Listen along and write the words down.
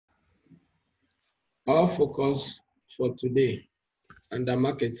Our focus for today under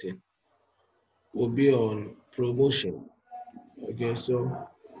marketing will be on promotion. Okay, so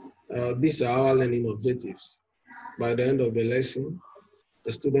these are our learning objectives. By the end of the lesson,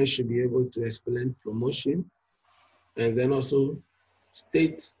 the student should be able to explain promotion and then also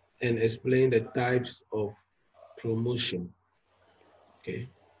state and explain the types of promotion. Okay,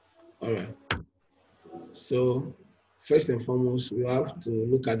 all right. So first and foremost, we have to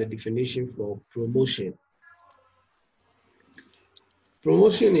look at the definition for promotion.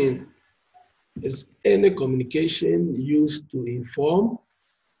 Promotion is any communication used to inform,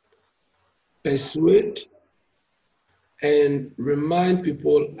 persuade, and remind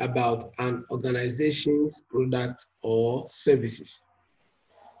people about an organization's product or services.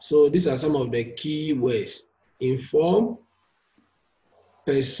 So these are some of the key words: inform,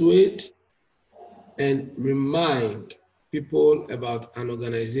 persuade, and remind people about an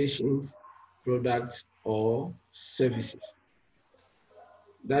organization's product or services.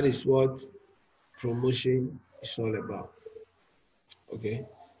 That is what promotion is all about. Okay.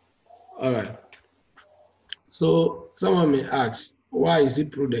 All right. So someone may ask, why is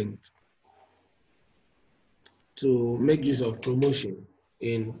it prudent to make use of promotion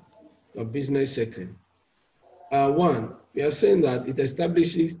in a business setting? One, we are saying that it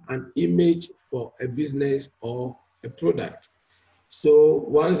establishes an image for a business or a product. So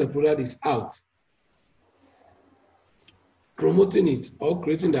once a product is out, promoting it or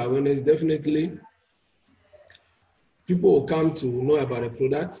creating the awareness, definitely people will come to know about the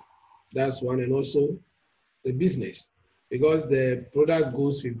product. That's one, and also the business, because the product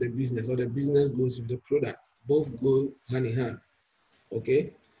goes with the business or the business goes with the product. Both go hand in hand.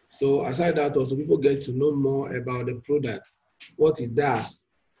 Okay. So aside that, also people get to know more about the product, what it does,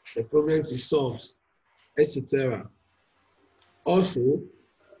 the problems it solves, etc. Also,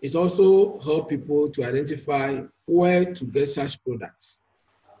 it's also help people to identify where to get such products.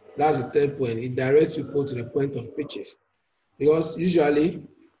 That's the third point. It directs people to the point of purchase, because usually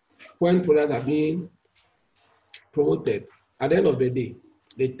when products are being promoted, at the end of the day,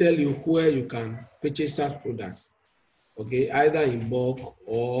 they tell you where you can purchase such products, okay, either in bulk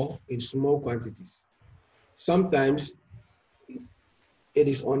or in small quantities. Sometimes it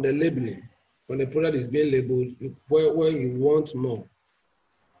is on the labeling. When the product is being labeled, where you want more,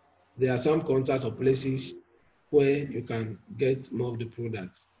 there are some contacts or places where you can get more of the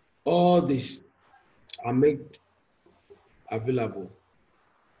products. All these are made available.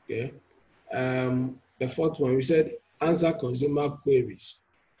 Okay. The fourth one, we said answer consumer queries.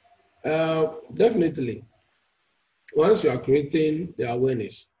 Definitely, once you are creating the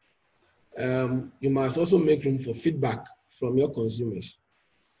awareness, you must also make room for feedback from your consumers,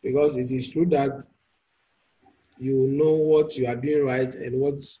 because it is true that you know what you are doing right and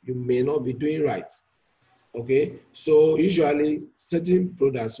what you may not be doing right. Okay, so usually certain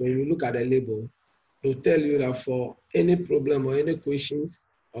products, when you look at the label, they'll tell you that for any problem or any questions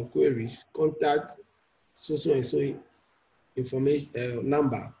or queries, contact so and so information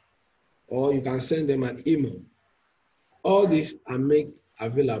number, or you can send them an email. All these are made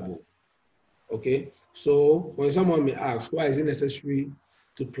available. Okay, so when someone may ask, why is it necessary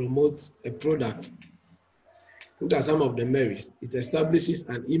to promote a product? Look at some of the merits. It establishes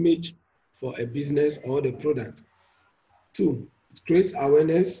an image for a business or the product. Two, it creates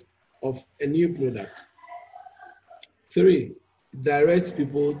awareness of a new product. Three, it directs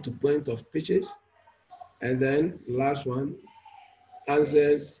people to point of purchase. And then last one,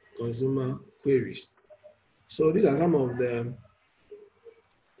 answers consumer queries. So these are some of the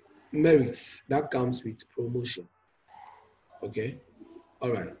merits that comes with promotion. Okay,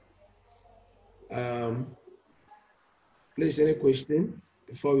 all right. Please, any question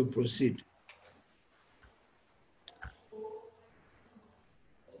before we proceed?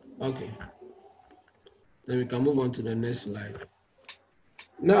 Okay, then we can move on to the next slide.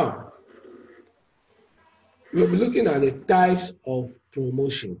 Now, we'll be looking at the types of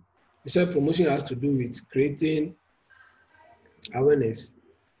promotion. We said promotion has to do with creating awareness.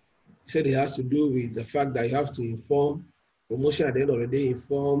 We said it has to do with the fact that you have to inform. Promotion at the end of the day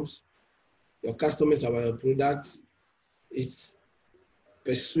informs your customers about your products. It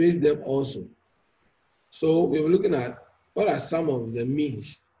persuades them also. So we were looking at what are some of the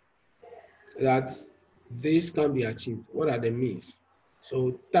means that this can be achieved. What are the means?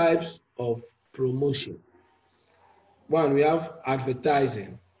 So types of promotion. One, we have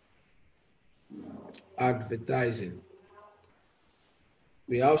advertising. Advertising.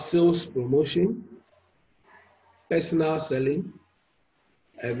 We have sales promotion, personal selling,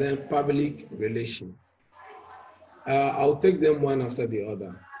 and then public relations. I'll take them one after the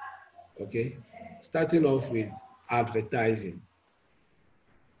other. Okay. starting off with advertising.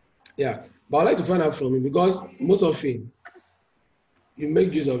 Yeah, but I'd like to find out from you, because most of it, you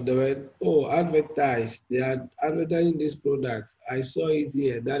make use of the word, oh, advertise. They are advertising this product. I saw it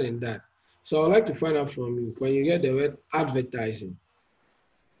here, that and that. So I'd like to find out from you, when you get the word advertising,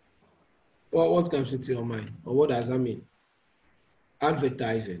 what comes into your mind, or what does that mean?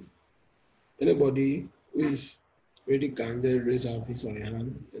 Advertising. Anybody who is ready can then raise up his or her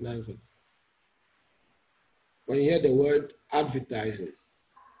hand and answer. When you hear the word advertising,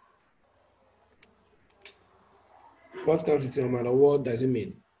 what comes into your mind, or what does it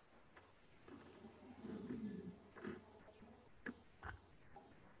mean?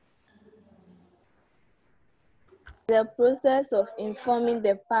 The process of informing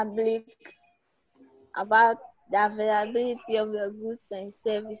the public about the availability of the goods and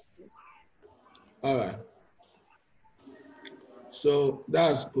services. All right. So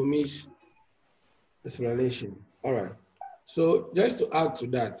that's Kumi's explanation. All right. So just to add to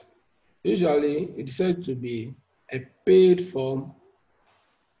that, usually it's said to be a paid form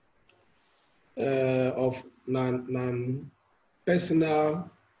of non-personal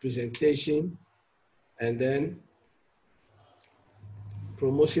presentation, and then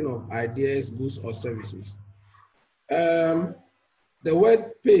promotion of ideas, goods, or services. The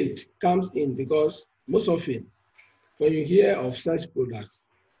word paid comes in because most often when you hear of such products,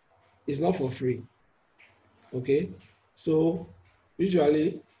 it's not for free. Okay, so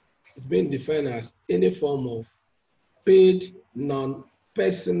usually it's been defined as any form of paid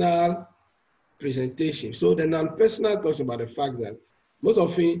non-personal presentation. So the non-personal talks about the fact that most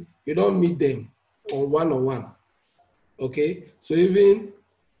often you don't meet them on one-on-one. Okay, so even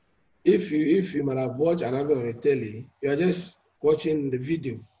if you might have watched an advert on the telly, you are just watching the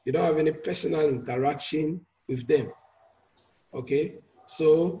video. You don't have any personal interaction with them. Okay,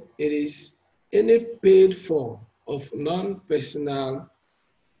 so it is any paid form of non-personal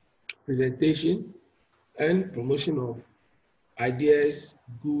presentation and promotion of ideas,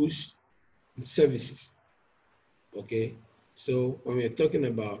 goods, and services. Okay, so when we're talking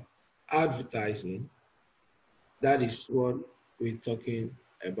about advertising, that is what we're talking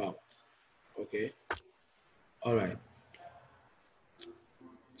about. Okay, all right.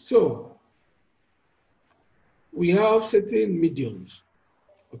 So we have certain mediums.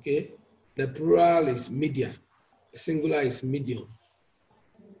 Okay, the plural is media, the singular is medium.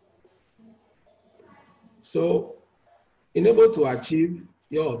 So in order to achieve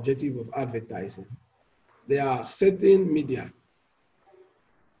your objective of advertising, there are certain media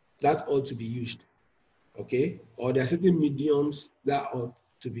that ought to be used, okay? Or there are certain mediums that ought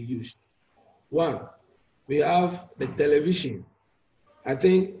to be used. One, we have the television. I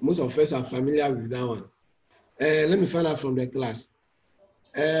think most of us are familiar with that one. Let me find out from the class.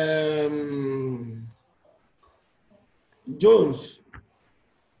 Jones.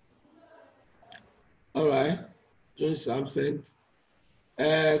 All right. Jones is absent.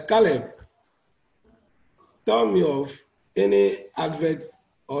 Caleb, tell me of any advert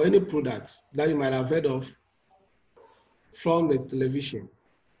or any products that you might have heard of from the television.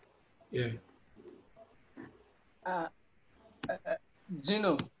 Yeah.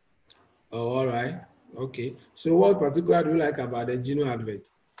 Gino. Oh, all right. Okay. So what particular do you like about the Gino advert?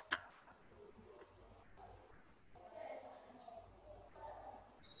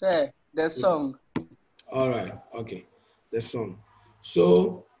 Sir, the song. All right. Okay. The song.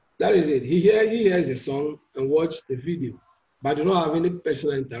 So that is it. He hears the song and watch the video, but do not have any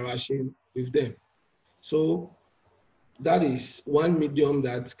personal interaction with them. So that is one medium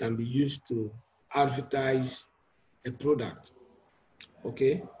that can be used to advertise a product.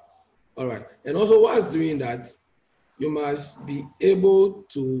 Okay. All right. And also, whilst doing that, you must be able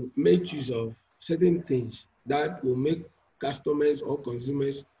to make use of certain things that will make customers or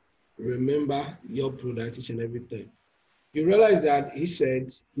consumers remember your product each and every time. You realize that he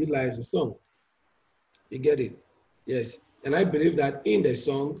said he likes the song. You get it? Yes. And I believe that in the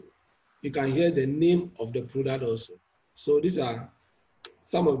song, you can hear the name of the product also. So these are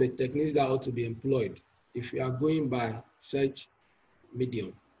some of the techniques that ought to be employed if you are going by such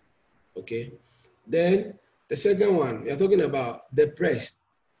medium. Okay. Then the second one, we are talking about the press.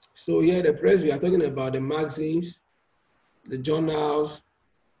 So here the press, we are talking about the magazines, the journals,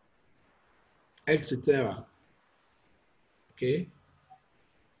 etc. Okay.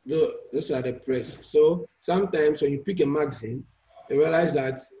 Those are the press. So sometimes when you pick a magazine, you realize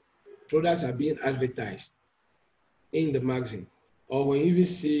that products are being advertised in the magazine. Or when you even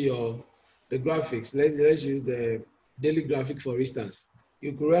see the graphics, let's use the daily graphic for instance,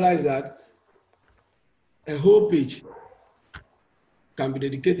 you could realize that a whole page can be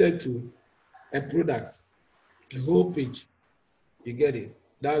dedicated to a product, a whole page. You get it?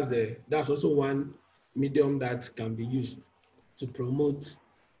 That's also one medium that can be used to promote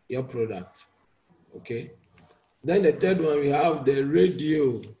your product. Okay. Then the third one, we have the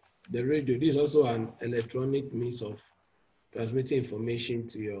radio. The radio, this is also an electronic means of transmitting information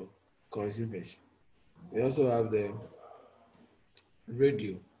to your consumers. We also have the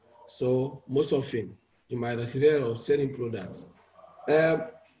radio. So most often, you might hear of selling products. Um,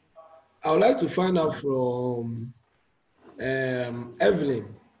 I would like to find out from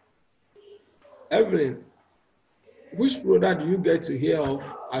Evelyn. Evelyn, which product do you get to hear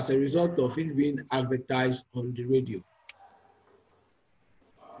of as a result of it being advertised on the radio?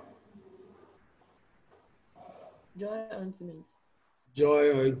 Joy ointment.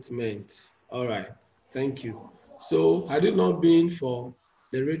 Joy ointment. All right. Thank you. So had it not been for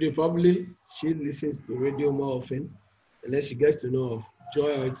the radio, probably she listens to radio more often, and then she gets to know of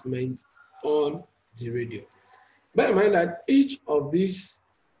joy ointment on the radio. Bear in mind that each of these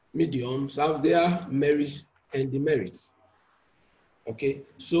mediums have their merits and demerits. Okay,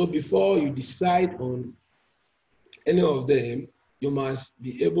 so before you decide on any of them, you must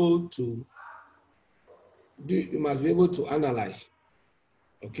be able to analyze.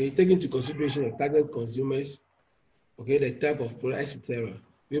 Okay, take into consideration the target consumers, okay, the type of product, etc.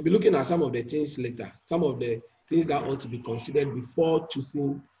 We'll be looking at some of the things later, some of the things that ought to be considered before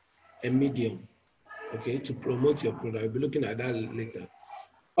choosing a medium, okay, to promote your product. We'll be looking at that later.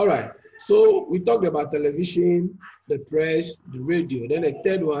 All right, so we talked about television, the press, the radio. Then the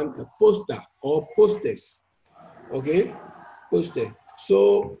third one, the poster or posters, okay, poster.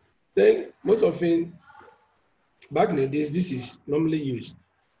 So then most often, back in the days, this is normally used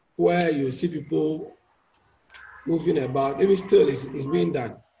where you see people moving about, even still it's being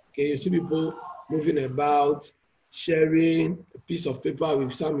done. Okay, you see people moving about, sharing a piece of paper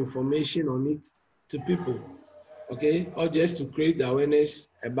with some information on it to people, okay, or just to create awareness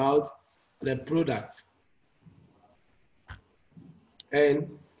about the product. And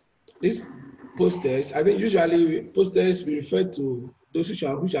these posters, I think usually posters we refer to those which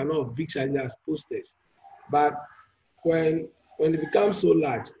are not of big size as posters, but when it becomes so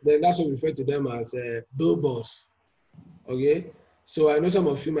large, then that's what we refer to them as billboards. Okay, so I know some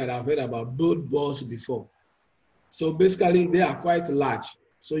of you might have heard about billboards before. So basically, they are quite large.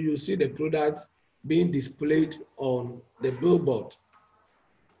 So you see the products being displayed on the billboard.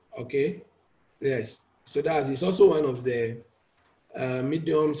 Okay, yes. So it's also one of the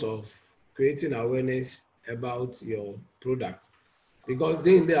mediums of creating awareness about your product, because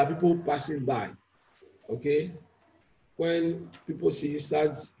then there are people passing by. Okay, when people see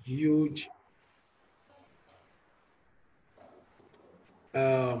such huge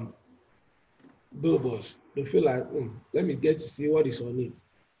billboards, they feel like, let me get to see what is on it.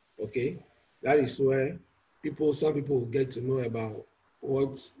 Okay, that is where some people will get to know about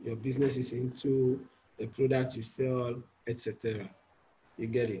what your business is into, the product you sell, etc. You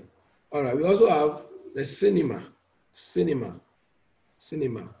get it. All right, we also have the cinema.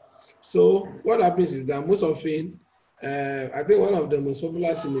 So what happens is that most often, I think one of the most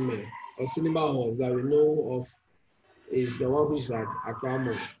popular cinema halls that we know of is the one which is at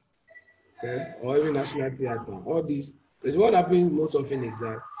Aqua, okay, or even National Theatre. All these, what happens most often is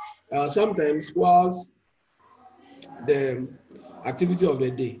that sometimes whilst the activity of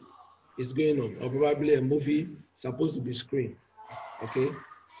the day is going on, or probably a movie supposed to be screened, okay,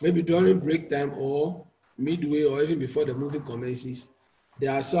 maybe during break time or midway or even before the movie commences,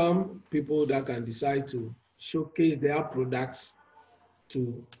 there are some people that can decide to showcase their products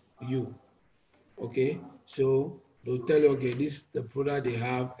to you. Okay, so they'll tell you, okay, this is the product they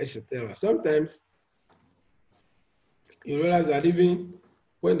have, etc. Sometimes you realize that even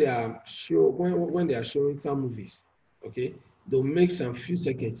when they are when they are showing some movies, okay, they'll make some few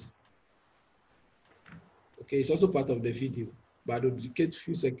seconds. Okay, it's also part of the video, but they'll dedicate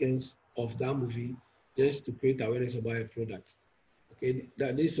few seconds of that movie just to create awareness about a product. Okay,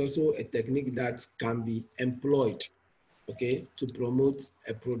 that is also a technique that can be employed, okay, to promote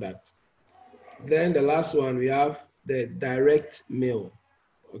a product. Then the last one, we have the direct mail.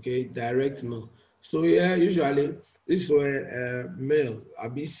 Okay, direct mail. So yeah, usually this is where mail are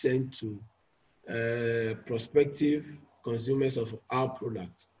being sent to prospective consumers of our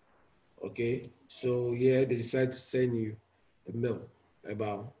product. Okay, so yeah, they decide to send you a mail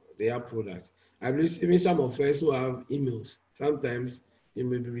about their product. I believe even some of us who have emails, sometimes you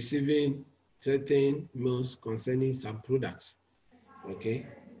may be receiving certain mails concerning some products. Okay,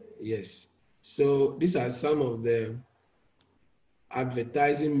 yes. So these are some of the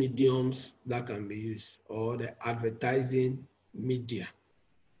advertising mediums that can be used, or the advertising media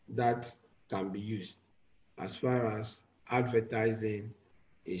that can be used as far as advertising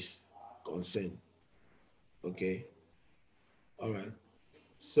is concerned. Okay. All right.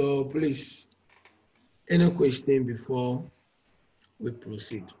 So please, any question before we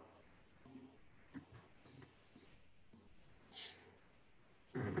proceed?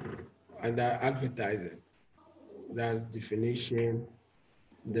 Under advertising, that's definition,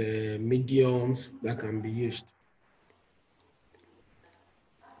 the mediums that can be used.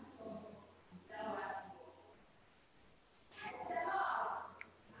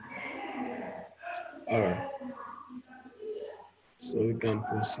 All right. So we can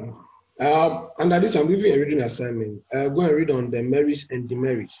proceed. Under this, I'm giving a reading assignment. Go and read on the merits and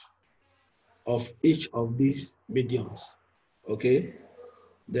demerits of each of these mediums. Okay,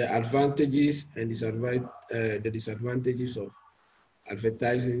 the advantages and the disadvantages of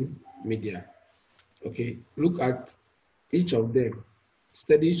advertising media. Okay, look at each of them,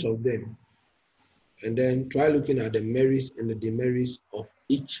 study each of them, and then try looking at the merits and the demerits of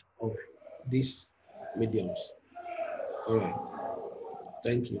each of these mediums. All right,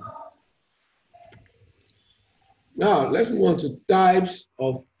 thank you. Now, let's move on to types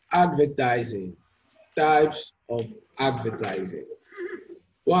of advertising. Types of advertising.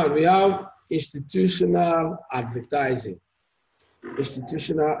 One, we have institutional advertising.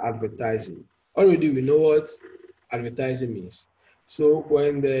 Institutional advertising. Already we know what advertising means. So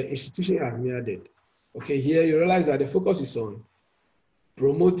when the institution has been added, okay, here you realize that the focus is on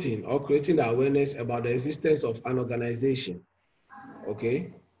promoting or creating awareness about the existence of an organization.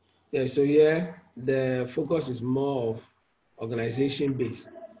 Okay, yeah, so here the focus is more of organization based.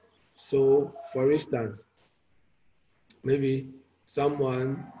 So for instance, maybe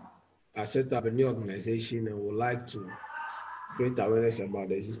someone has set up a new organization and would like to create awareness about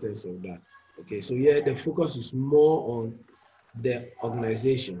the existence of that. Okay, so here the focus is more on the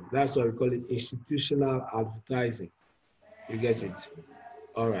organization. That's why we call it institutional advertising. You get it?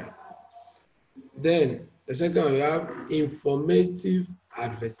 All right. Then the second one, we have informative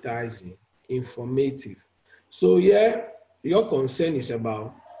advertising. Informative. So here, your concern is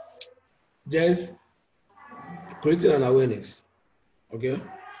about just creating an awareness, okay,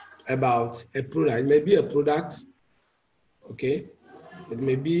 about a product. It may be a product, okay. It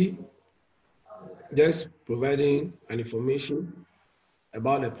may be just providing an information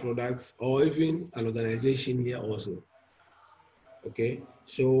about the products or even an organization here also. Okay,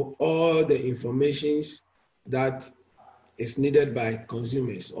 so all the informations that is needed by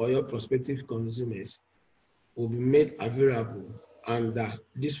consumers or your prospective consumers will be made available under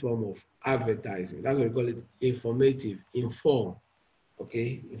this form of advertising. That's what we call it, informative, inform,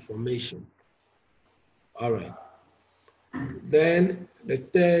 okay, information. All right. Then the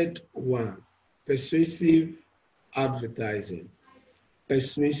third one, persuasive advertising.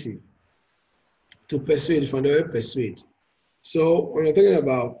 Persuasive, to persuade, from the word persuade. So when you're talking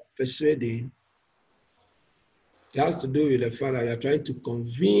about persuading, it has to do with the fact that you're trying to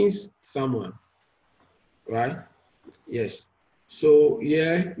convince someone, right? Yes. So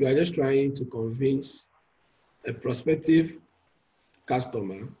yeah, you are just trying to convince a prospective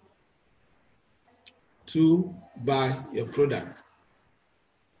customer to buy your product.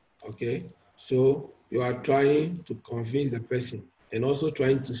 Okay. So you are trying to convince the person and also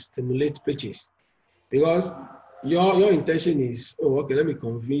trying to stimulate purchase, because your intention is, oh, okay, let me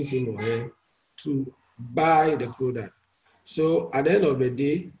convince him or her to buy the product. So at the end of the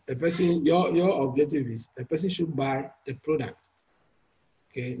day, the person, your objective is the person should buy the product.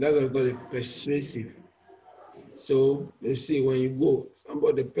 Okay, that's what we call it, persuasive. So you see, when you go,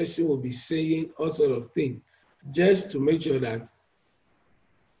 the person will be saying all sort of things just to make sure that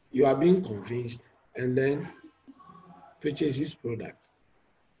you are being convinced and then purchase his product.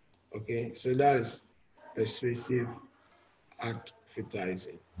 Okay, so that is persuasive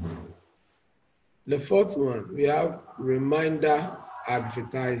advertising. The fourth one, we have reminder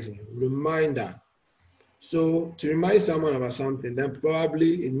advertising. Reminder. So to remind someone about something, then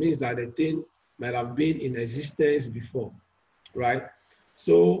probably it means that the thing might have been in existence before, right?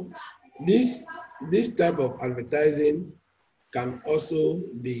 So this type of advertising can also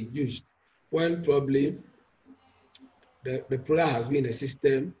be used when probably the product has been in the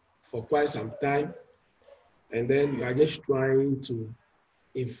system for quite some time, and then you are just trying to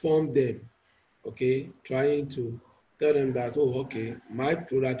inform them, okay, trying to tell them that, oh, okay, my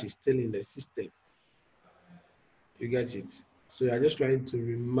product is still in the system. You get it? So you're just trying to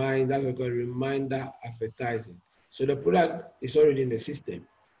remind, that's what we call reminder advertising. So the product is already in the system,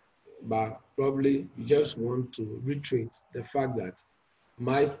 but probably you just want to reiterate the fact that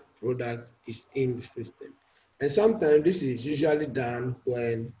my product is in the system. And sometimes this is usually done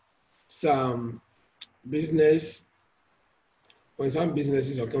when some business, when some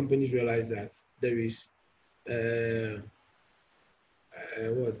businesses or companies realize that there is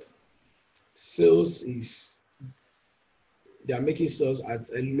what sales is, they are making sales at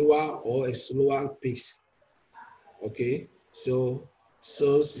a lower or a slower pace. Okay, so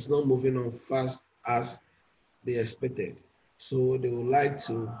sales is not moving on fast as they expected. So they would like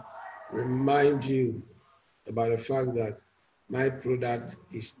to remind you about the fact that my product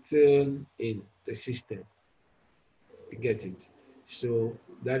is still in the system. You get it? So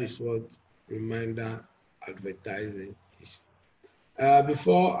that is what reminder advertising is.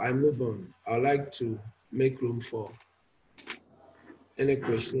 Before I move on, I'd like to make room for any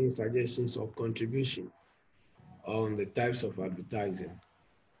questions, suggestions, or contributions on the types of advertising.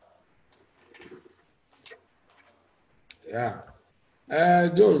 Yeah.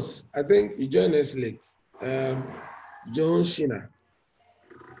 Jones, I think you joined us late. John Shina.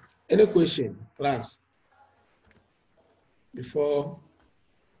 Any question, class, before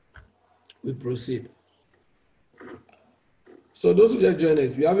we proceed? So those who just joined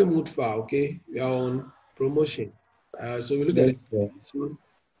us, we haven't moved far, okay? We are on promotion. So we look at the definition.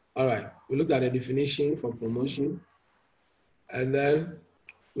 All right, we looked at the definition for promotion, and then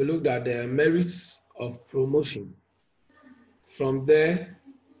we looked at the merits of promotion. From there,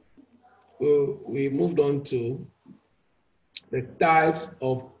 we moved on to the types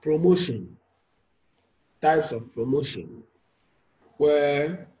of promotion. Types of promotion,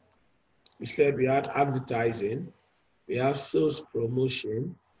 where we said we had advertising, we have sales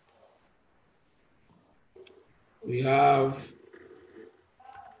promotion, we have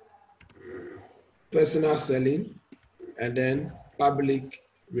personal selling, and then public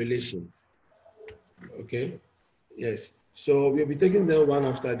relations. Okay, yes. So we'll be taking them one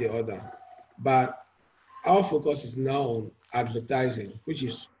after the other, but our focus is now on advertising, which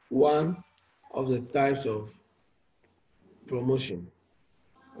is one of the types of promotion.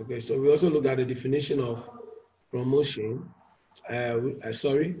 Okay, so we also look at the definition of promotion.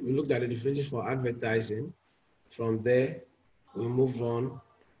 We looked at the definition for advertising. From there, we move on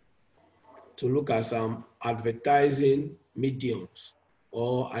to look at some advertising mediums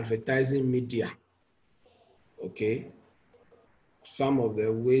or advertising media. Okay, some of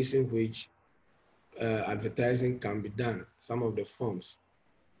the ways in which advertising can be done, some of the forms.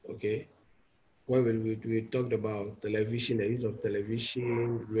 Okay, where we talked about television, the use of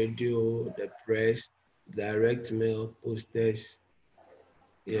television, radio, the press, direct mail, posters.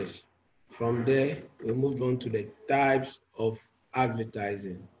 Yes. From there, we moved on to the types of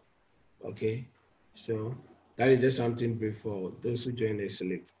advertising. Okay. So that is just something brief for those who join us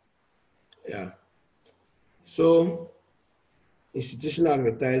late. Yeah. So institutional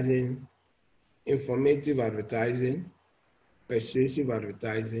advertising, informative advertising, persuasive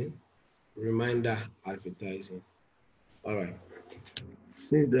advertising, reminder advertising. All right.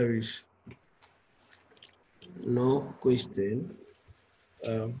 Since there is no question,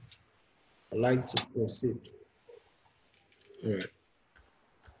 I'd like to proceed. All right.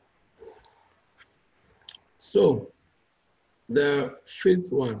 So the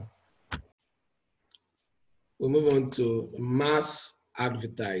fifth one, we move on to mass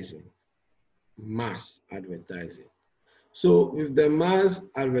advertising. Mass advertising. So with the mass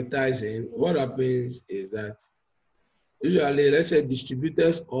advertising, what happens is that usually, let's say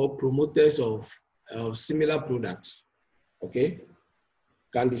distributors or promoters of similar products, okay,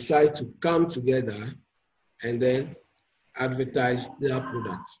 can decide to come together and then advertise their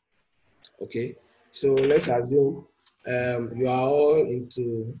products. Okay, so let's assume you are all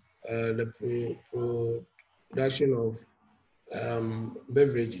into the production of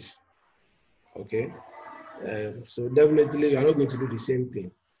beverages. Okay, so definitely you are not going to do the same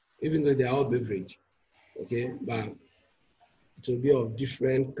thing, even though they are all beverage. Okay, but it will be of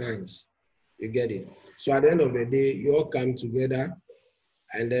different kinds. You get it? So at the end of the day, you all come together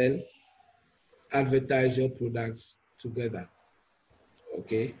and then advertise your products together.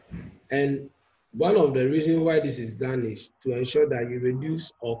 Okay, and one of the reasons why this is done is to ensure that you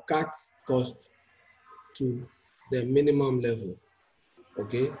reduce or cut costs to the minimum level.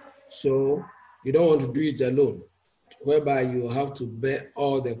 Okay, so you don't want to do it alone, whereby you have to bear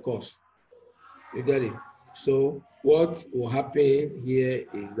all the costs. You get it? So what will happen here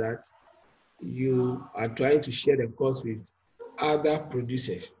is that you are trying to share the cost with other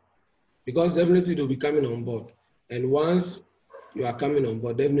producers, because definitely they'll be coming on board. And once you are coming on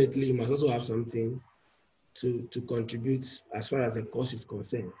board, definitely you must also have something to contribute as far as the cost is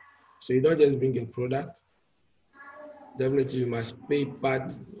concerned. So you don't just bring your product, definitely you must pay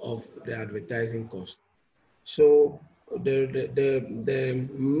part of the advertising cost. So the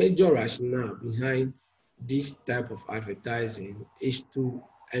major rationale behind this type of advertising is to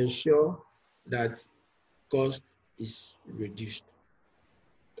ensure that cost is reduced.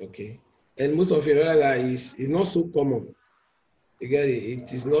 Okay, and most of it rather is not so common. You get it?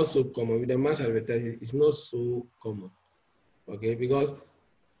 It is not so common with the mass advertising. It's not so common. Okay, because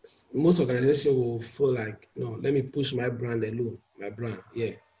most organizations will feel like, no, let me push my brand alone. My brand,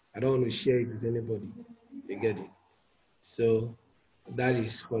 yeah. I don't want to share it with anybody. You get it? So that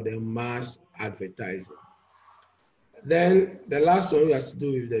is for the mass advertising. Then the last one has to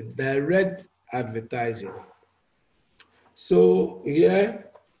do with the direct advertising. So here,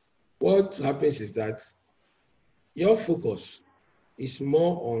 what happens is that your focus is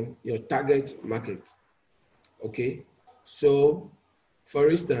more on your target market. Okay, so for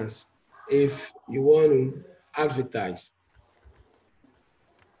instance, if you want to advertise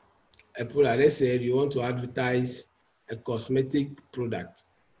a product, let's say you want to advertise a cosmetic product,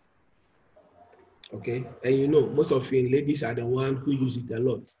 okay, and you know most of you ladies are the one who use it a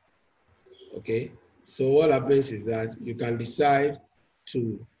lot, okay. So what happens is that you can decide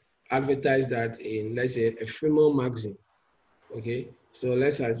to advertise that in, let's say, a female magazine, okay. So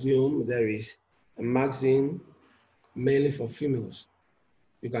let's assume there is a magazine mainly for females.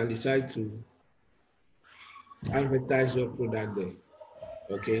 You can decide to advertise your product there,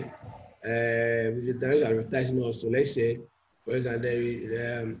 okay. With the direct advertising also, let's say, for example, there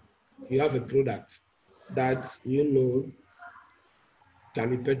is, you have a product that you know can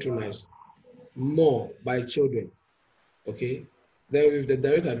be patronized more by children, okay. Then with the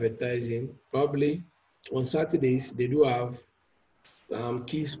direct advertising, probably on Saturdays, they do have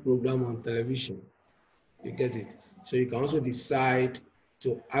kids program on television. You get it? So you can also decide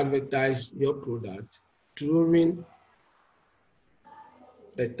to advertise your product during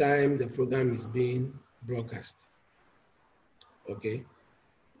the time the program is being broadcast. Okay.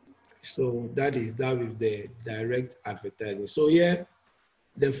 So that is that with the direct advertising. So here,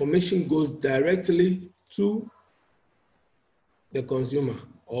 the information goes directly to the consumer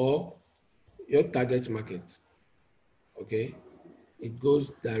or your target market. Okay. It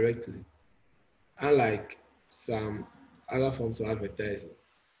goes directly, unlike some other forms of advertising.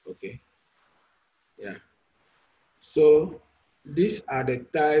 Okay. Yeah. So these are the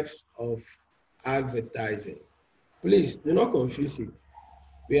types of advertising. Please do not confuse it.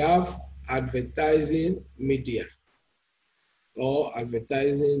 We have advertising media or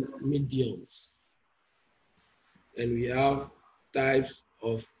advertising mediums, and we have types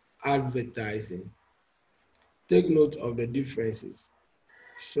of advertising. Take note of the differences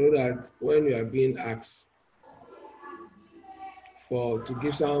so that when you are being asked to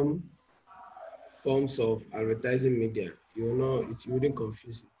give some forms of advertising media, you will know it, you wouldn't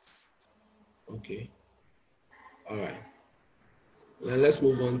confuse it. Okay. All right. Now let's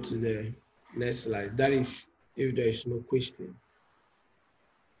move on to the next slide. That is, if there is no question.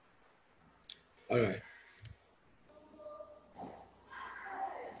 All right.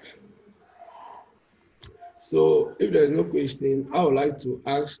 So if there is no question, I would like to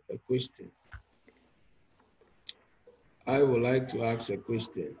ask a question. I would like to ask a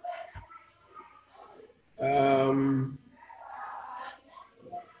question.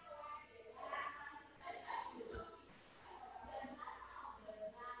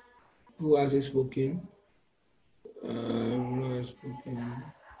 Who hasn't spoken? No has spoken.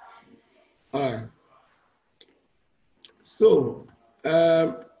 All right. So,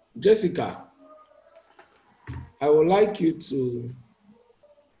 Jessica, I would like you to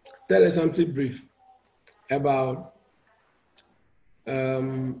tell us something brief about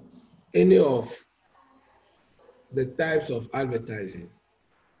any of the types of advertising.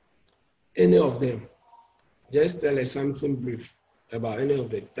 Any of them. Just tell us something brief about any of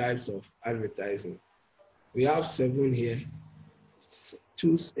the types of advertising. We have 7 here.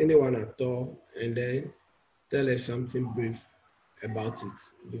 Choose anyone at all and then tell us something brief about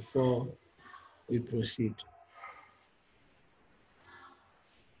it before we proceed.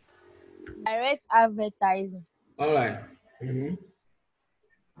 Direct advertising. All right.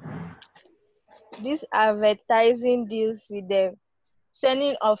 This advertising deals with the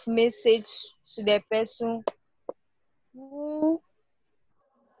sending of message to the person who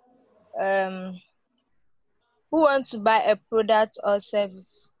wants to buy a product or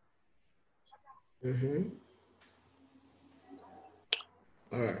service. All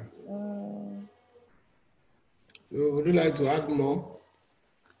right. Would you like to add more?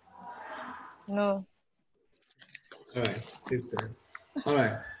 No. All right. Save time. All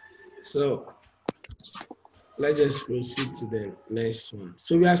right. So let's just proceed to the next one.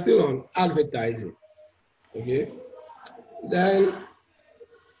 So we are still on advertising. Okay. Then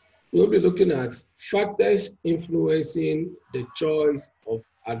we'll be looking at factors influencing the choice of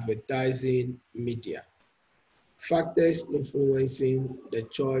advertising media. Factors influencing the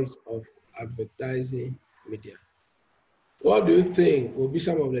choice of advertising media. What do you think will be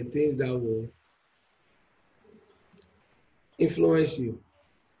some of the things that will influence you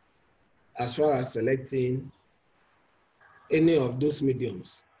as far as selecting any of those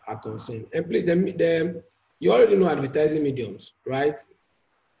mediums are concerned? And please, you already know advertising mediums, right?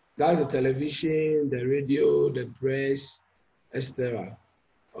 That's the television, the radio, the press, etc.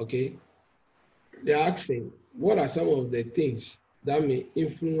 Okay? They're asking, what are some of the things that may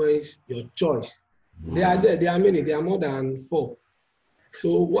influence your choice? They are there, there are many, there are more than 4.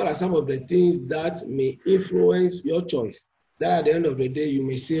 So what are some of the things that may influence your choice? That at the end of the day, you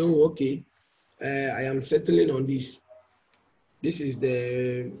may say, oh, okay, I am settling on this. This is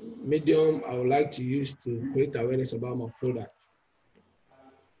the medium I would like to use to create awareness about my product.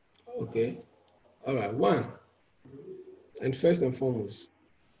 Okay. All right. One, and first and foremost,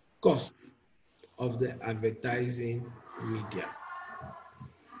 cost of the advertising media.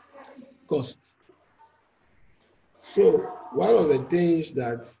 Cost. So one of the things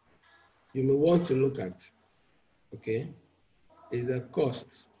that you may want to look at, okay, is the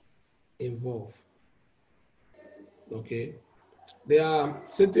cost involved. Okay. There are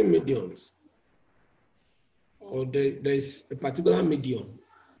certain mediums, or there's a particular medium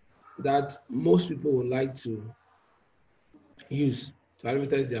that most people would like to use to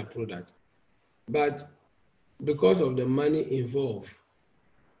advertise their product. But because of the money involved,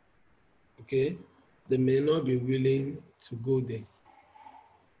 okay, they may not be willing to go there.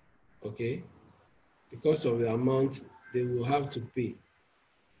 Okay, because of the amount they will have to pay.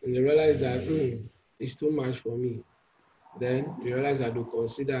 And they realize that it's too much for me. Then they realize that they'll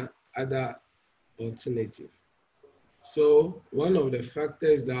consider other alternatives. So one of the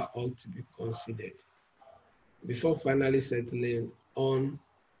factors that ought to be considered before finally settling on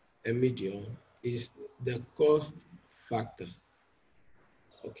a medium is the cost factor.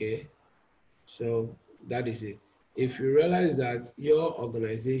 Okay, so that is it. If you realize that your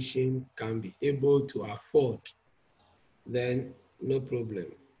organization can be able to afford, then no problem.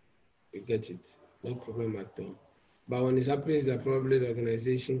 You get it, no problem at all. But when it happens that probably the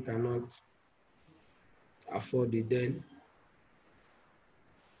organization cannot afford it, then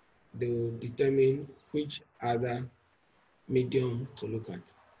they will determine which other medium to look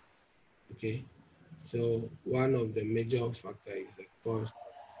at. Okay, so one of the major factors is the cost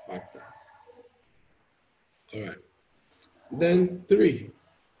factor. All right. Then 3,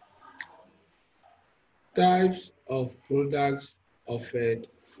 types of products offered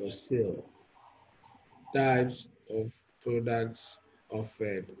for sale. Types of products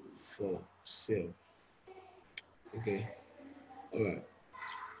offered for sale. Okay. All right.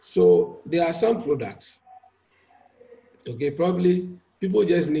 So there are some products. Okay, probably people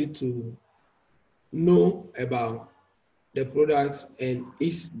just need to know about the products and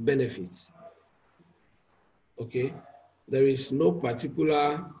its benefits. Okay, there is no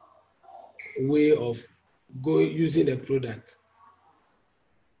particular way of using the product.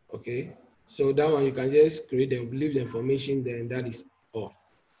 Okay, so that one you can just create and leave the information there, and that is all.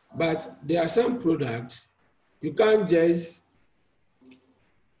 But there are some products you can't just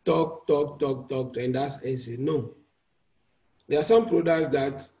talk, and that's it. No, there are some products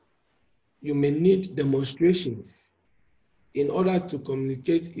that you may need demonstrations in order to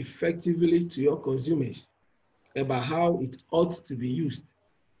communicate effectively to your consumers about how it ought to be used.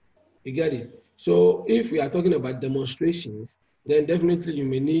 You get it? So if we are talking about demonstrations, then definitely you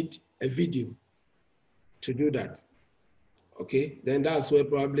may need a video to do that. Okay, then that's where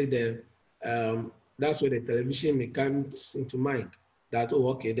probably that's where the television may come into mind. That, oh,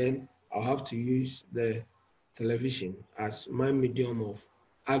 okay, then I'll have to use the television as my medium of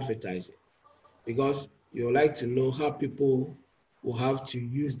advertising, because you like to know how people will have to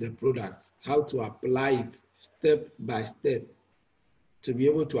use the product, how to apply it step by step to be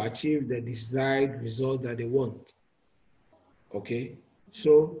able to achieve the desired result that they want. Okay,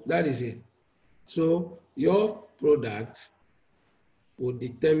 so that is it. So your product will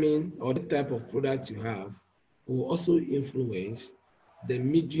determine, or the type of product you have will also influence the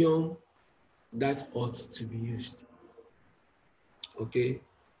medium that ought to be used. Okay,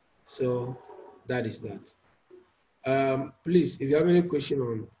 so that is that. Please, if you have any question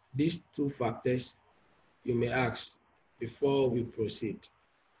on these 2 factors, you may ask before we proceed.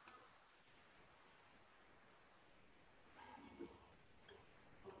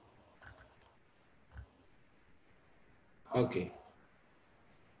 Okay.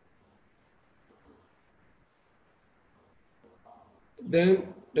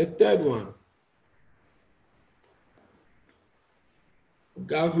 Then the third one,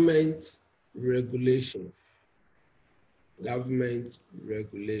 government regulations. Government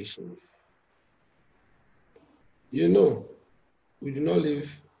regulations. You know, we do not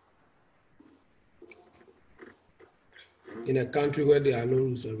live in a country where there are no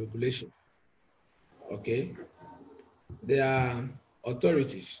rules and regulations. Okay? There are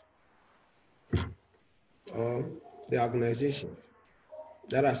authorities or the organizations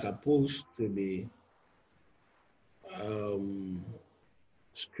that are supposed to be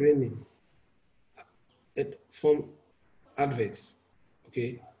screening it from adverts,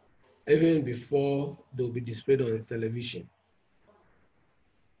 okay, even before they'll be displayed on the television.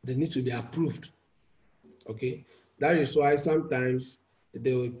 They need to be approved, okay. That is why sometimes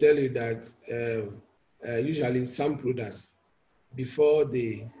they will tell you that usually some products, before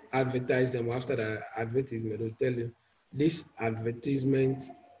they advertise them, after the advertisement, they'll tell you this advertisement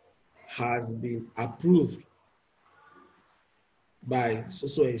has been approved by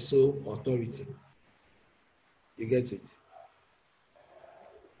so and so authority. You get it?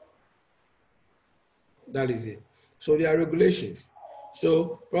 That is it. So there are regulations.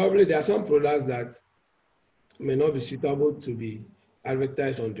 So probably there are some products that may not be suitable to be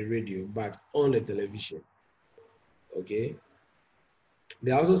advertised on the radio, but on the television. Okay.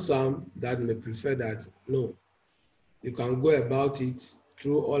 There are also some that may prefer that no, you can go about it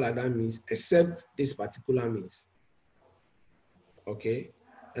through all other means except this particular means. Okay.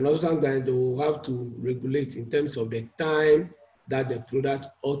 And also sometimes they will have to regulate in terms of the time that the product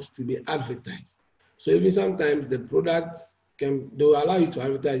ought to be advertised. So even sometimes the product they will allow you to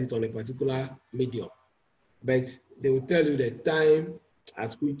advertise it on a particular medium, but they will tell you the time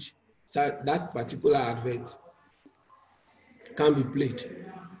at which that particular advert can be played.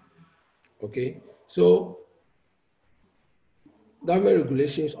 Okay, so government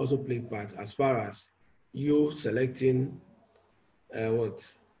regulations also play part as far as you selecting a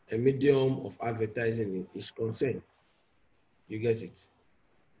medium of advertising is concerned. You get it?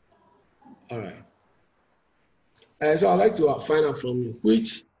 All right. So I'd like to find out from you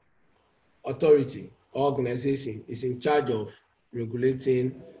which authority or organization is in charge of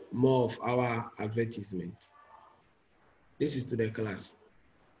regulating more of our advertisement. This is to the class.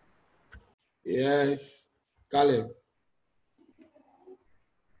 Yes, Caleb.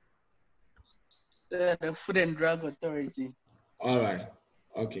 The Food and Drug Authority. All right.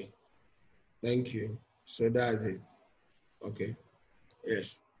 Okay. Thank you. So that's it. Okay.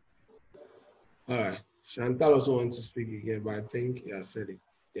 Yes. All right. Chantal also wants to speak again, but I think he has said it.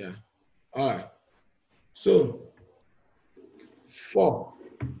 Yeah. All right. So, 4.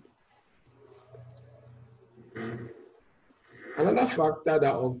 Another factor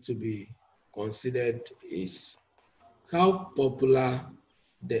that ought to be considered is how popular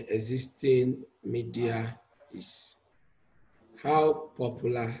the existing media is. How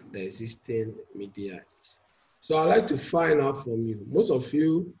popular the existing media is. So I'd like to find out from you. Most of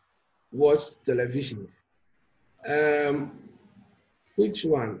you watch television. Which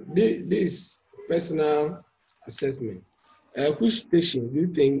one? This personal assessment. Which station do you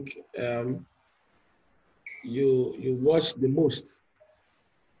think you watch the most?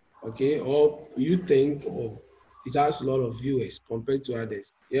 Okay, or you think it has a lot of viewers compared to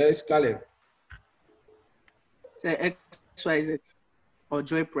others? Yes, Caleb. Say XYZ or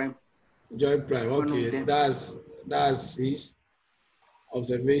Joy Prime. Joy Prime. Okay, that's his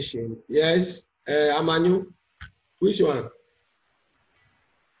observation. Yes, Amanu. Which one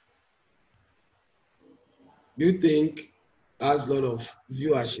do you think has a lot of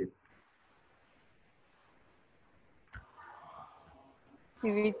viewership?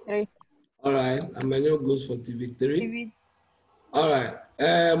 TV3. All right, Amanu goes for TV3. TV. All right,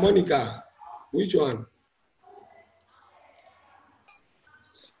 Monica, which one?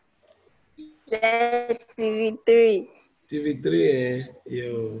 TV3. TV3,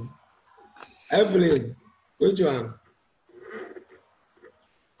 yo. Evelyn, which one?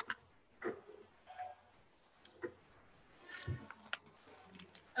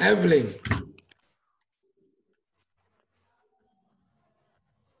 Evelyn.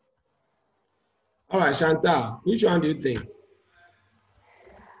 All right, Chantal, which one do you think?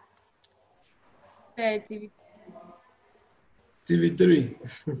 TV. TV3.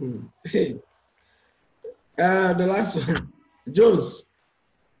 Hey. The last one, Jones.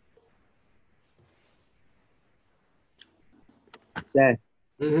 Sir.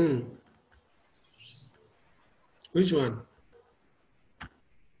 Which one?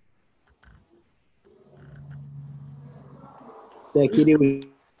 Sir, Kiddy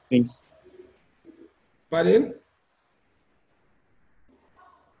wins. Pardon?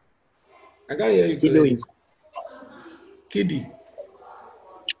 I can't hear you Kiddie clearly. wins. Kiddie.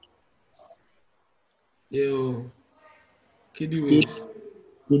 Yo, Kiddie waves.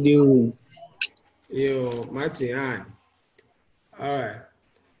 Kiddie wins. Yo, Martin, hi. All right.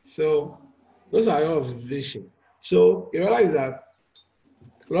 So those are your observations. So you realize that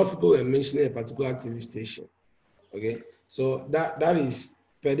a lot of people were mentioning a particular TV station. Okay. So that is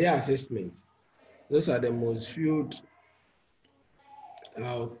per their assessment. Those are the most viewed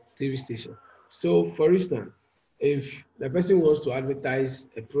TV station. So for instance, if the person wants to advertise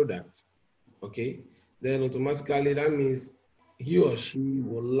a product, okay, then automatically that means he or she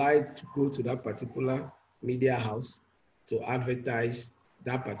would like to go to that particular media house to advertise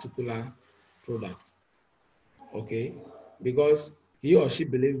that particular product, okay, because he or she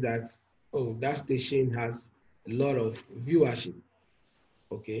believes that, oh, that station has a lot of viewership,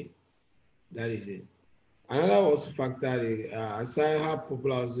 okay, that is it. Another also factor is aside how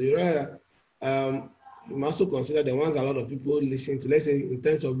popular, so you must also consider the ones a lot of people listen to, let's say in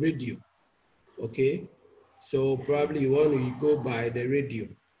terms of radio, okay, so probably you want to go by the radio.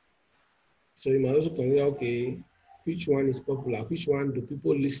 So you must also consider, okay, which one is popular? Which one do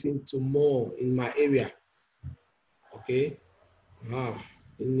people listen to more in my area? Okay.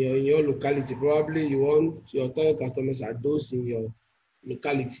 In your locality, probably you want your target customers are those in your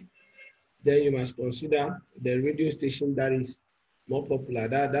locality. Then you must consider the radio station that is more popular,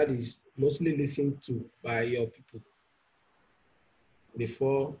 that is mostly listened to by your people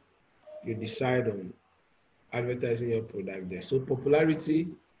before you decide on advertising your product there. So popularity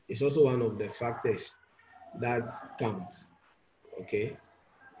is also one of the factors that counts. Okay.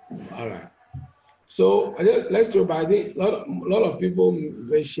 All right. So let's throw by. I think lot of people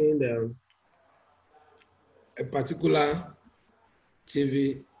mentioned a particular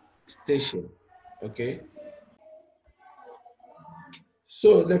TV station. Okay.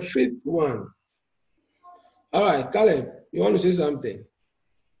 So the fifth one. All right, Caleb, you want to say something?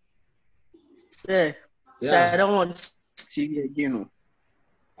 Sir, I Yeah. don't want TV again. No.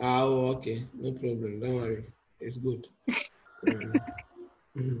 Oh, okay. No problem. Don't worry. It's good.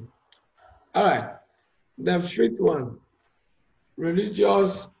 Mhm. All right. The fifth one,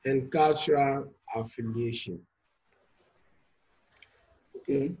 religious and cultural affiliation.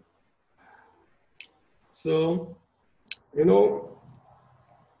 Okay. So, you know,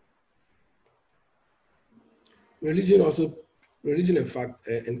 religion also, religion and fact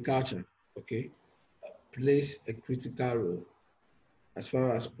and culture, okay, plays a critical role as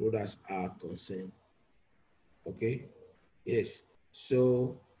far as products are concerned. Okay. Yes.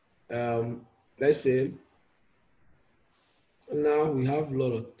 So, um, let's say now we have a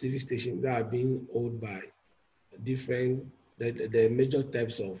lot of TV stations that are being owned by different the major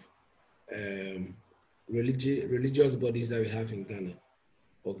types of religious bodies that we have in Ghana.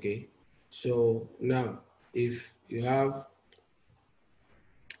 Okay, so now if you have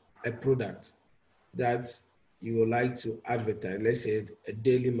a product that you would like to advertise, let's say a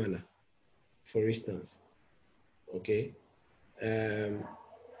daily manner, for instance, okay, um,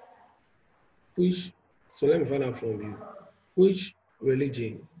 which so let me find out from you, which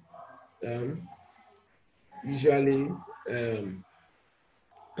religion um, usually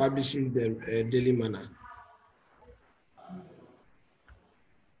publishes the daily manner.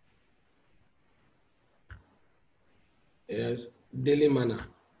 Yes, daily manner.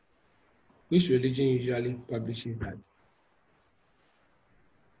 Which religion usually publishes that?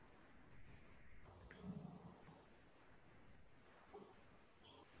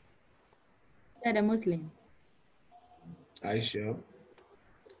 Yeah, the Muslim. Are you sure?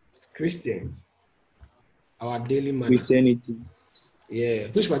 It's Christian. Our daily manner. Christianity. Yeah.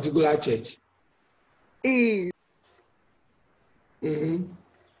 Which particular church? Hey, Mm-hmm.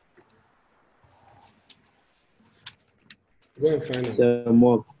 Go and find out. The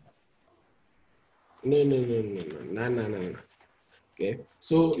mock. No, no, no, no, no, no, no, no, no. Okay.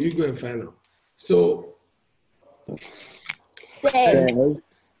 So you go and find out. So Say,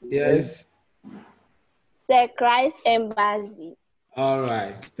 yes. say Christ Embassy. All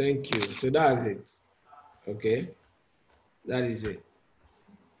right. Thank you. So that's it. Okay. That is it.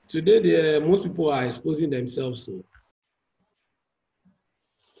 Today, most people are exposing themselves. So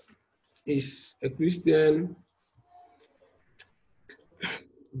it's a Christian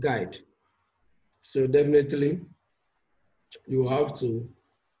guide. So definitely you have to,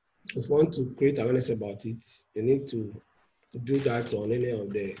 if you want to create awareness about it, you need to do that on any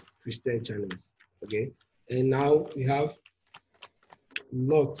of the Christian channels. Okay. And now we have a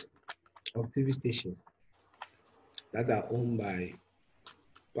lot of TV stations that are owned by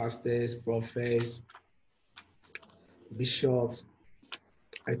pastors, prophets, bishops,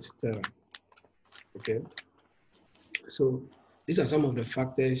 etc. Okay. So these are some of the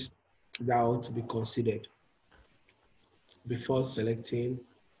factors that ought to be considered before selecting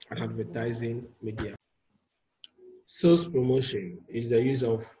an advertising media. Sales promotion is the use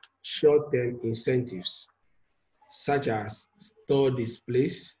of short-term incentives such as store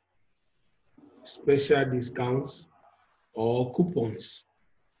displays, special discounts, or coupons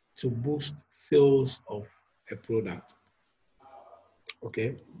to boost sales of a product.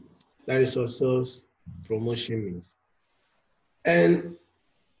 Okay, that is what sales promotion means. And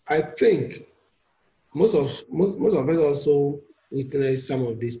I think most of us also witness some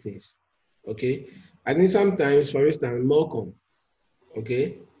of these things. Okay, I think sometimes, for instance, Malcolm.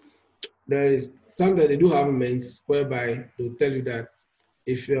 Okay, there is sometimes they do have events whereby they'll tell you that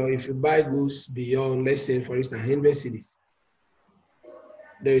if you buy goods beyond, let's say, for instance, 100 cities,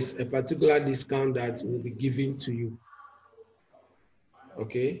 there is a particular discount that will be given to you.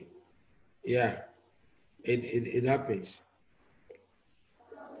 Okay, yeah, it happens,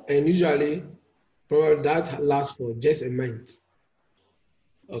 and usually, probably that lasts for just a month.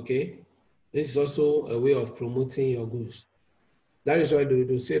 Okay, this is also a way of promoting your goods. That is why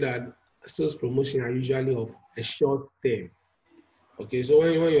they say that sales promotion are usually of a short term. Okay, so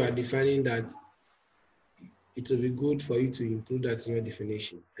when you are defining that, it will be good for you to include that in your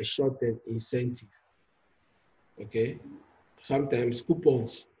definition, a short term incentive. Okay, sometimes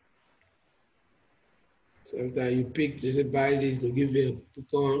coupons. Sometimes you pick, they say buy this, they'll give you a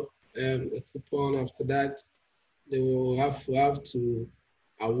coupon. A coupon after that, they will have to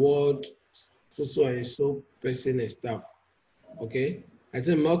award so and so person and stuff. Okay, I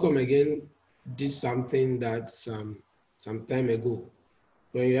think Malcolm again did something that some time ago.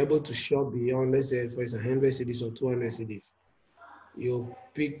 When you're able to shop beyond, let's say, for instance, 100 cities or 200 cities, you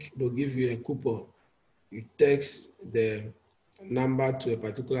pick, they'll give you a coupon. You text the number to a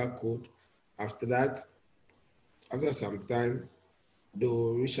particular code. After that, after some time,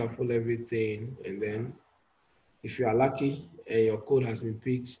 they'll reshuffle everything, and then if you are lucky and your code has been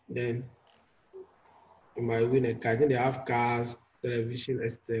picked, then you might win a car. I think they have cars, television,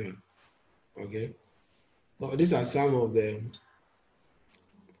 etc. Okay. So these are some of the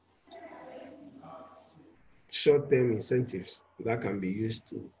short-term incentives that can be used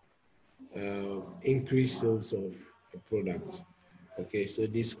to increase sales of a product. Okay, so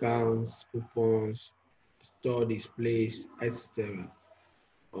discounts, coupons, store displays, etc.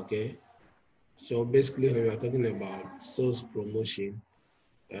 Okay, so basically when we are talking about sales promotion,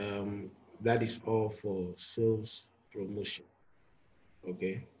 that is all for sales promotion.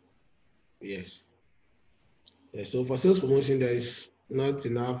 Okay, yes. Yeah, so for sales promotion, there is not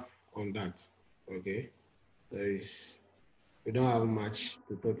enough on that. Okay, we don't have much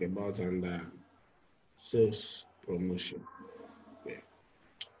to talk about under sales promotion. Yeah.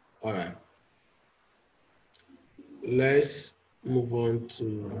 All right. Let's move on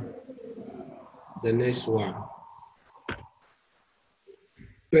to the next one.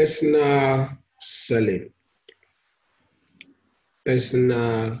 Personal selling.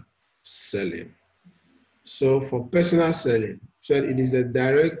 Personal selling. So for personal selling, so it is a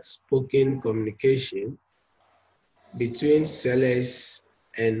direct spoken communication between sellers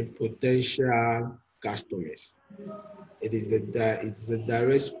and potential customers. It's a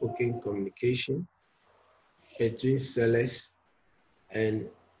direct spoken communication between sellers and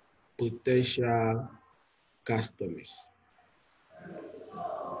potential customers.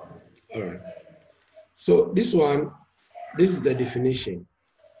 All right. So this is the definition,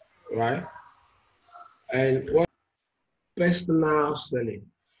 right? And what personal selling?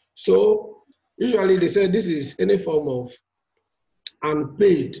 So usually they say this is any form of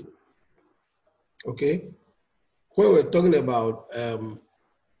unpaid. Okay. When we're talking about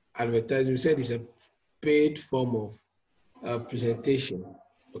advertising, we said it's a paid form of presentation,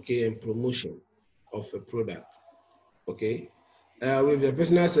 okay, and promotion of a product, okay. With the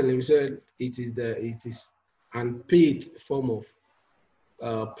personal selling, we said it is unpaid form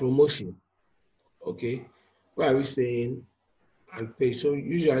of promotion, okay. What are we saying? Unpaid. So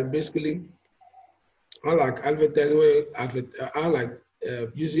usually, basically, unlike advertising, unlike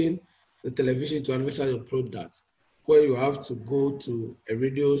using the television to advertise your product, where you have to go to a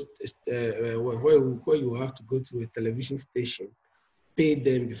radio, where you have to go to a television station, pay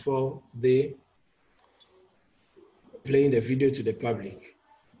them before they playing the video to the public.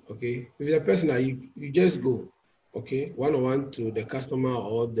 Okay, if you're a person that you just go, okay, one-on-one to the customer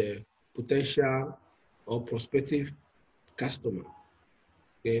or the potential or prospective customer.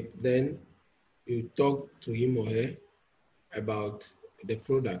 Okay, then you talk to him or her about the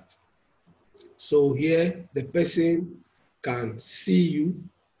product. So here the person can see you,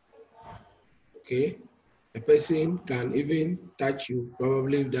 Okay, the person can even touch you,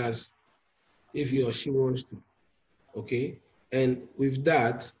 probably if he or she wants to. Okay, and with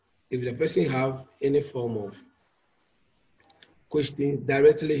that, if the person have any form of question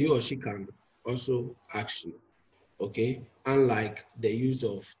directly, he or she can also ask you. Okay, unlike the use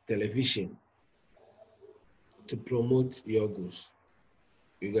of television to promote your goods.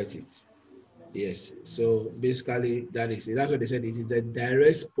 You get it? Yes. So basically, that is it. That's what they said. It is the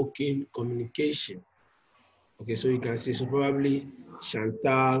direct spoken communication. Okay, so you can see, so probably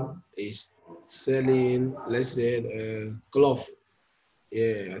Chantal is selling, let's say, cloth.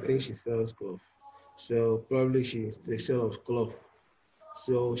 Yeah, I think she sells cloth. So probably she's the sale of cloth.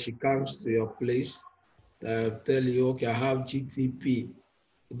 So she comes to your place, tell you, okay, I have GTP.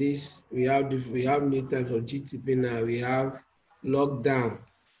 We have new types of GTP now. We have lockdown.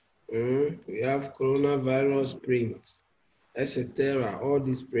 We have coronavirus prints, etc. All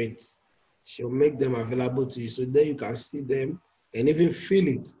these prints. She'll make them available to you, so then you can see them and even feel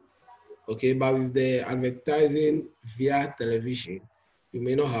it. Okay, but with the advertising via television, you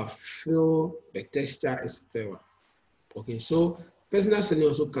may not have feel the texture, etc. Okay, so personal selling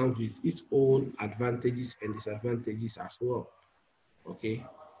also comes with its own advantages and disadvantages as well. Okay,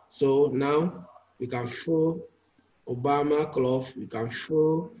 so now we can feel Obama cloth, you can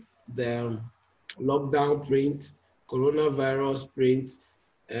show the lockdown print, coronavirus print,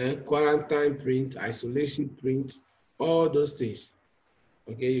 quarantine print, isolation print, all those things.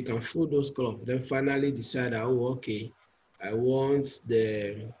 Okay, you can fill those columns. Then finally decide, oh, okay, I want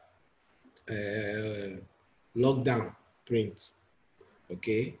the lockdown print,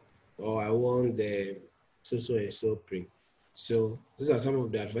 okay, or I want the so and so print. So these are some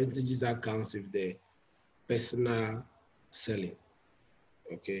of the advantages that comes with the personal selling.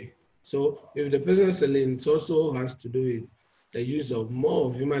 Okay, so if the personal selling, it also has to do with the use of more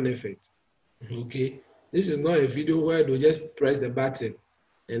of human effort. Okay, this is not a video where they just press the button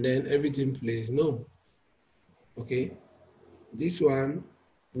and then everything plays. No. Okay, this one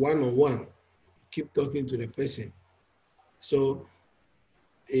on one, keep talking to the person. So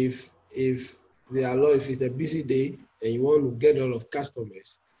if they are low, if it's a busy day and you want to get a lot of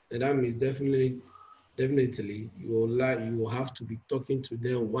customers, then that means definitely you will have to be talking to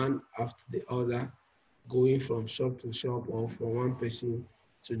them one after the other, going from shop to shop or from one person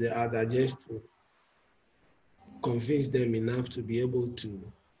to the other, just to convince them enough to be able to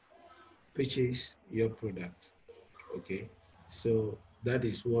purchase your product. Okay, so that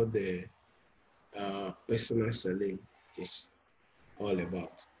is what the personal selling is all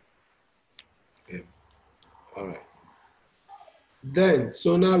about. Okay, all right. Then,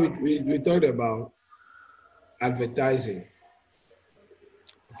 so now we talked about advertising.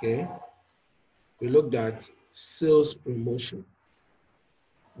 Okay, we looked at sales promotion.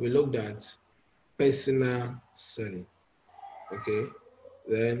 We looked at personal selling. Okay,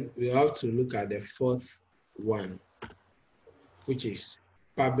 then we have to look at the fourth one, which is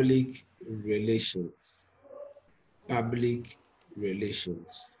public relations. Public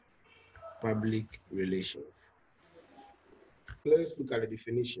relations. Public relations. Let's look at the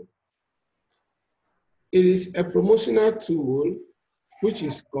definition. It is a promotional tool which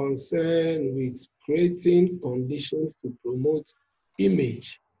is concerned with creating conditions to promote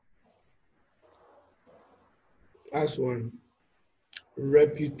image. That's one.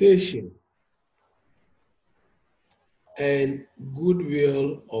 Reputation and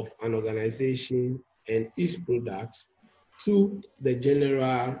goodwill of an organization and its products to the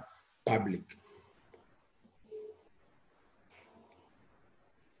general public.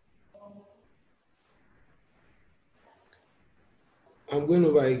 I'm going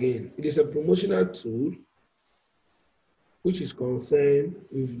over again. It is a promotional tool which is concerned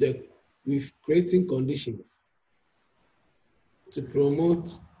with creating conditions to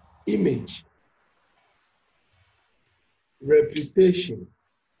promote image, reputation,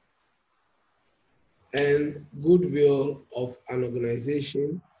 and goodwill of an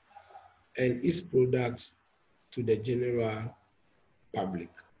organization and its products to the general public.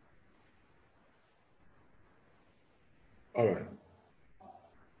 All right.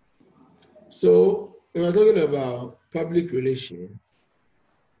 So when we're talking about public relation,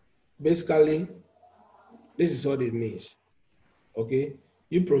 basically, this is what it means. Okay,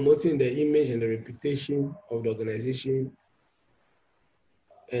 you promoting the image and the reputation of the organization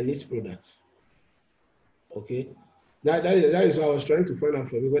and its products. Okay, that is what I was trying to find out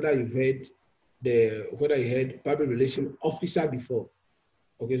from you, whether you heard public relation officer before.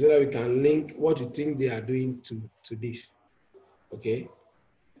 Okay, so that we can link what you think they are doing to this. Okay,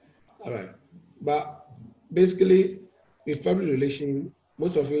 all right. But basically, with public relation,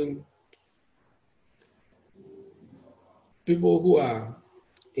 most often people who are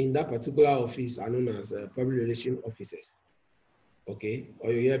in that particular office are known as public relation officers. Okay,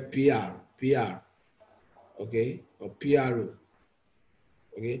 or you hear PR, okay, or PRO.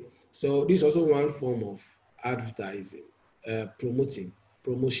 Okay, so this is also one form of advertising, promotion.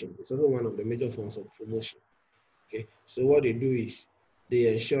 It's also one of the major forms of promotion. Okay, so what they do is they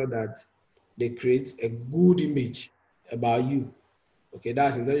ensure that they create a good image about you. Okay,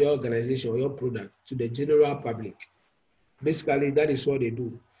 that's in your organization or your product to the general public. Basically, that is what they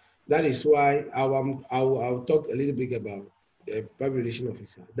do. That is why I'll talk a little bit about the public relation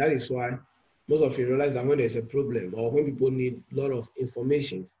officer. That is why most of you realize that when there's a problem or when people need a lot of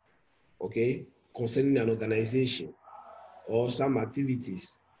information, okay, concerning an organization or some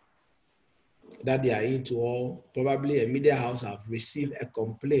activities that they are into, or probably a media house have received a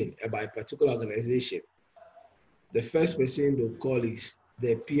complaint about a particular organization, the first person they'll call is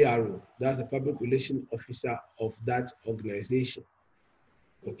the PRO. That's the public relation officer of that organization.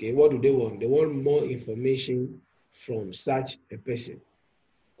 Okay, what do they want? They want more information from such a person.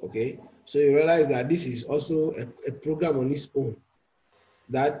 Okay, so you realize that this is also a program on its own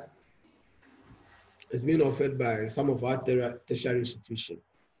that is being offered by some of our tertiary institutions.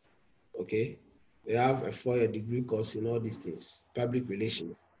 Okay, they have a 4-year degree course in all these things, public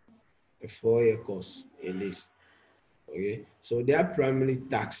relations, a 4-year course in this. Okay, so their primary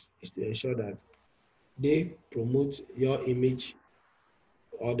task is to ensure that they promote your image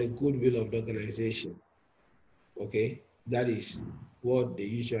or the goodwill of the organization. Okay, that is what they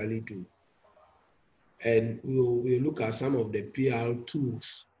usually do. And we'll look at some of the PR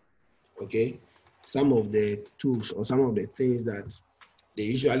tools. Okay, some of the tools or some of the things that they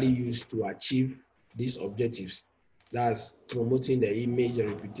usually use to achieve these objectives. That's promoting the image, the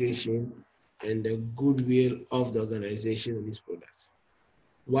reputation, and the goodwill of the organization and its products.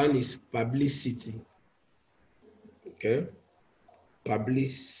 One is publicity. Okay,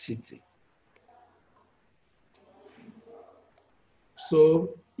 publicity.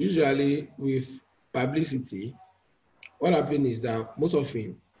 So usually with publicity, what happens is that most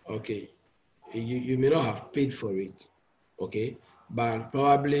often, okay, you may not have paid for it, okay, but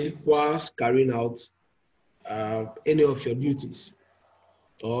probably whilst carrying out any of your duties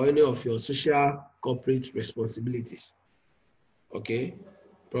or any of your social corporate responsibilities, okay,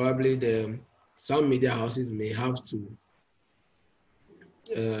 probably some media houses may have to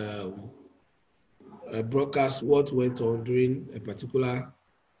broadcast what went on during a particular,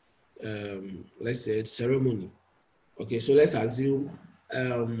 let's say, ceremony. Okay, so let's assume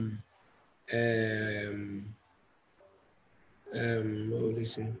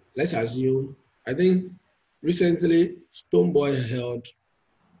let's assume, I think recently Stoneboy held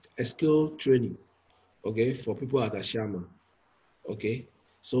a skill training, okay, for people at Ashama. Okay,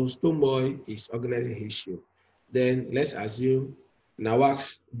 so Stoneboy is organizing his show. Then let's assume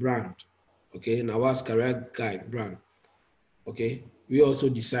Nawak's brand, okay, Nawak's career guide brand. Okay, we also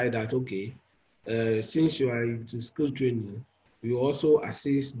decide that, okay, since you are into skill training, we also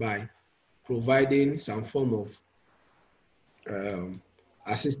assist by providing some form of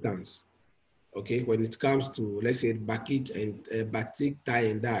assistance, okay, when it comes to, let's say, batik and batik tie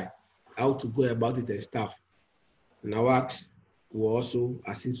and dye, how to go about it and stuff. Nawaks will also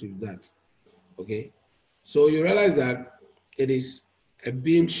assist with that, okay. So you realize that it is a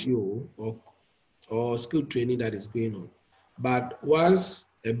beam show or skill training that is going on. But once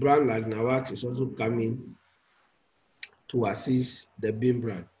a brand like Nawaks is also coming to assist the beam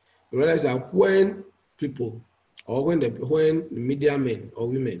brand, you realize that when people or when the media men or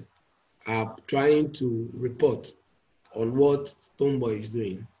women are trying to report on what Stoneboy is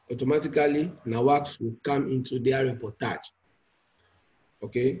doing, automatically Nawaks will come into their reportage.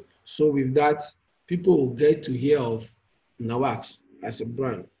 Okay, so with that, people will get to hear of Nawaks as a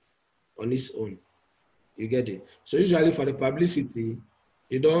brand on its own. You get it? So usually for the publicity,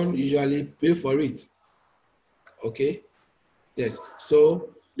 you don't usually pay for it. Okay? Yes. So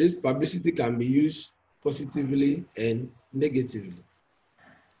this publicity can be used positively and negatively.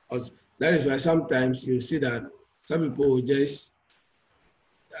 Also, that is why sometimes you see that some people will just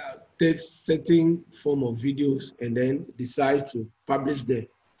take certain form of videos and then decide to publish them.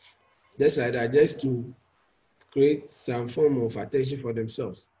 Just like that, just to create some form of attention for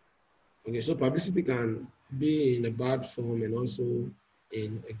themselves. Okay, so publicity can be in a bad form and also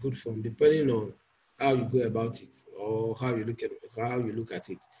in a good form, depending on how you go about it or how you look at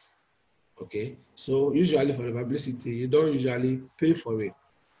it. Okay, so usually for the publicity, you don't usually pay for it.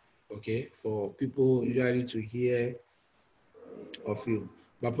 Okay, for people usually to hear of you,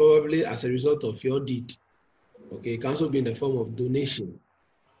 but probably as a result of your deed. Okay, it can also be in the form of donation.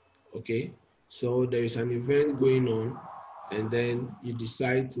 Okay, so there is an event going on and then you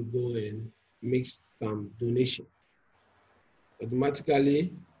decide to go and make some donation,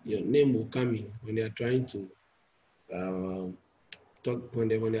 automatically your name will come in when they are trying to talk, when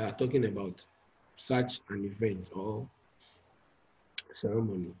they are talking about such an event or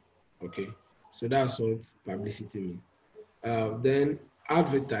ceremony. Okay, so that's what publicity means. Then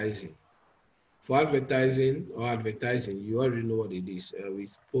advertising. For advertising, you already know what it is. We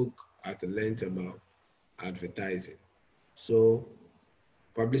spoke at length about advertising. So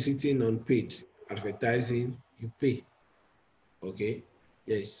publicity non-paid, advertising you pay. Okay,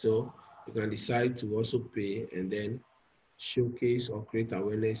 yes. So you can decide to also pay and then showcase or create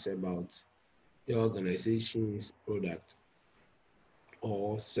awareness about your organization's product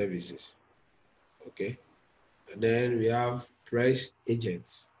or services. Okay. And then we have press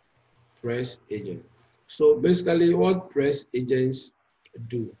agents. Press agent. So basically, what press agents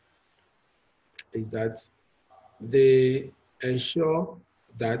do is that they ensure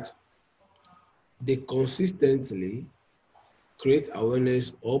that they consistently create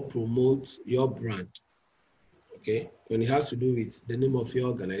awareness or promote your brand. Okay, when it has to do with the name of your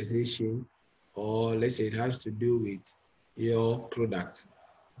organization, or let's say it has to do with your product,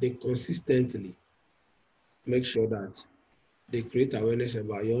 they consistently make sure that they create awareness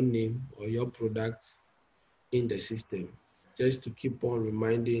about your name or your product in the system, just to keep on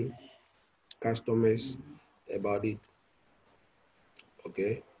reminding customers about it.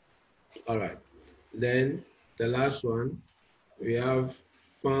 Okay, all right. Then the last one, we have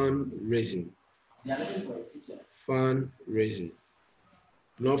fundraising. Fundraising.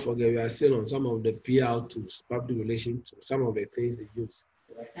 Don't forget, we are still on some of the PR tools, public relations tools, some of the things they use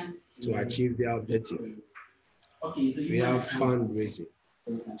to achieve their objective. We have fundraising.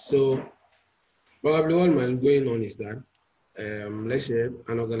 So probably what might be going on is that, let's say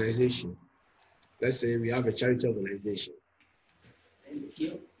an organization, let's say we have a charity organization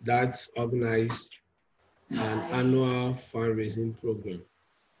that organizes an annual fundraising program.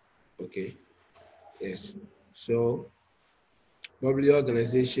 Okay, yes. So probably the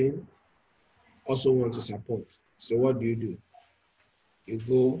organization also want to support. So what do? You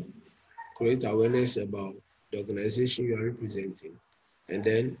go create awareness about the organization you are representing, and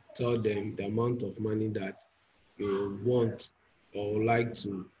then tell them the amount of money that you want or like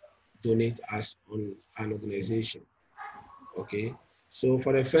to donate as on an organization. Okay, so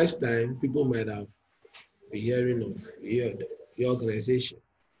for the first time, people might have been hearing of your organization.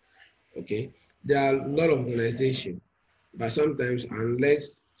 Okay, there are a lot of organizations, but sometimes,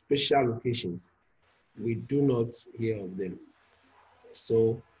 unless special occasions, we do not hear of them.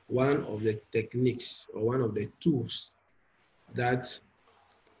 So one of the techniques or one of the tools that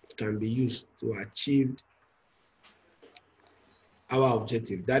can be used to achieve our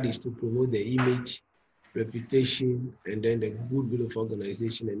objective, that is to promote the image, reputation, and then the goodwill of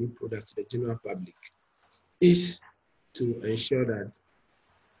organization and new products to the general public, is to ensure that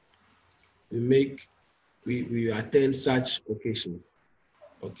we attend such occasions,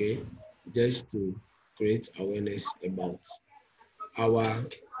 okay, just to create awareness about our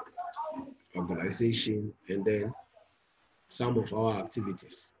organization and then some of our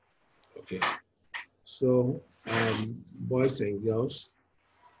activities. Okay, so boys and girls,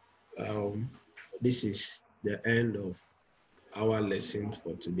 um, this is the end of our lesson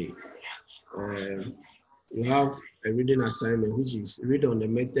for today. We have a reading assignment, which is read on the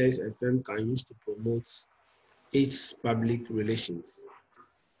methods a firm can use to promote its public relations.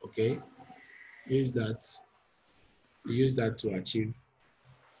 Okay, use that to achieve.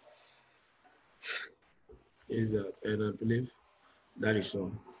 Is that, and I believe that is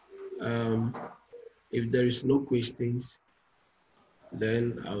all. If there is no questions,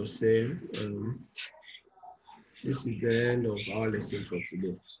 then I'll say this is the end of our lesson for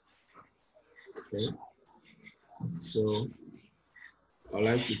today. Okay, so I'd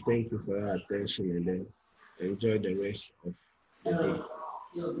like to thank you for your attention and then enjoy the rest of the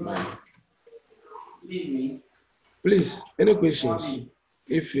day. Bye. Please, any questions?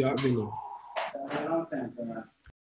 If you have any.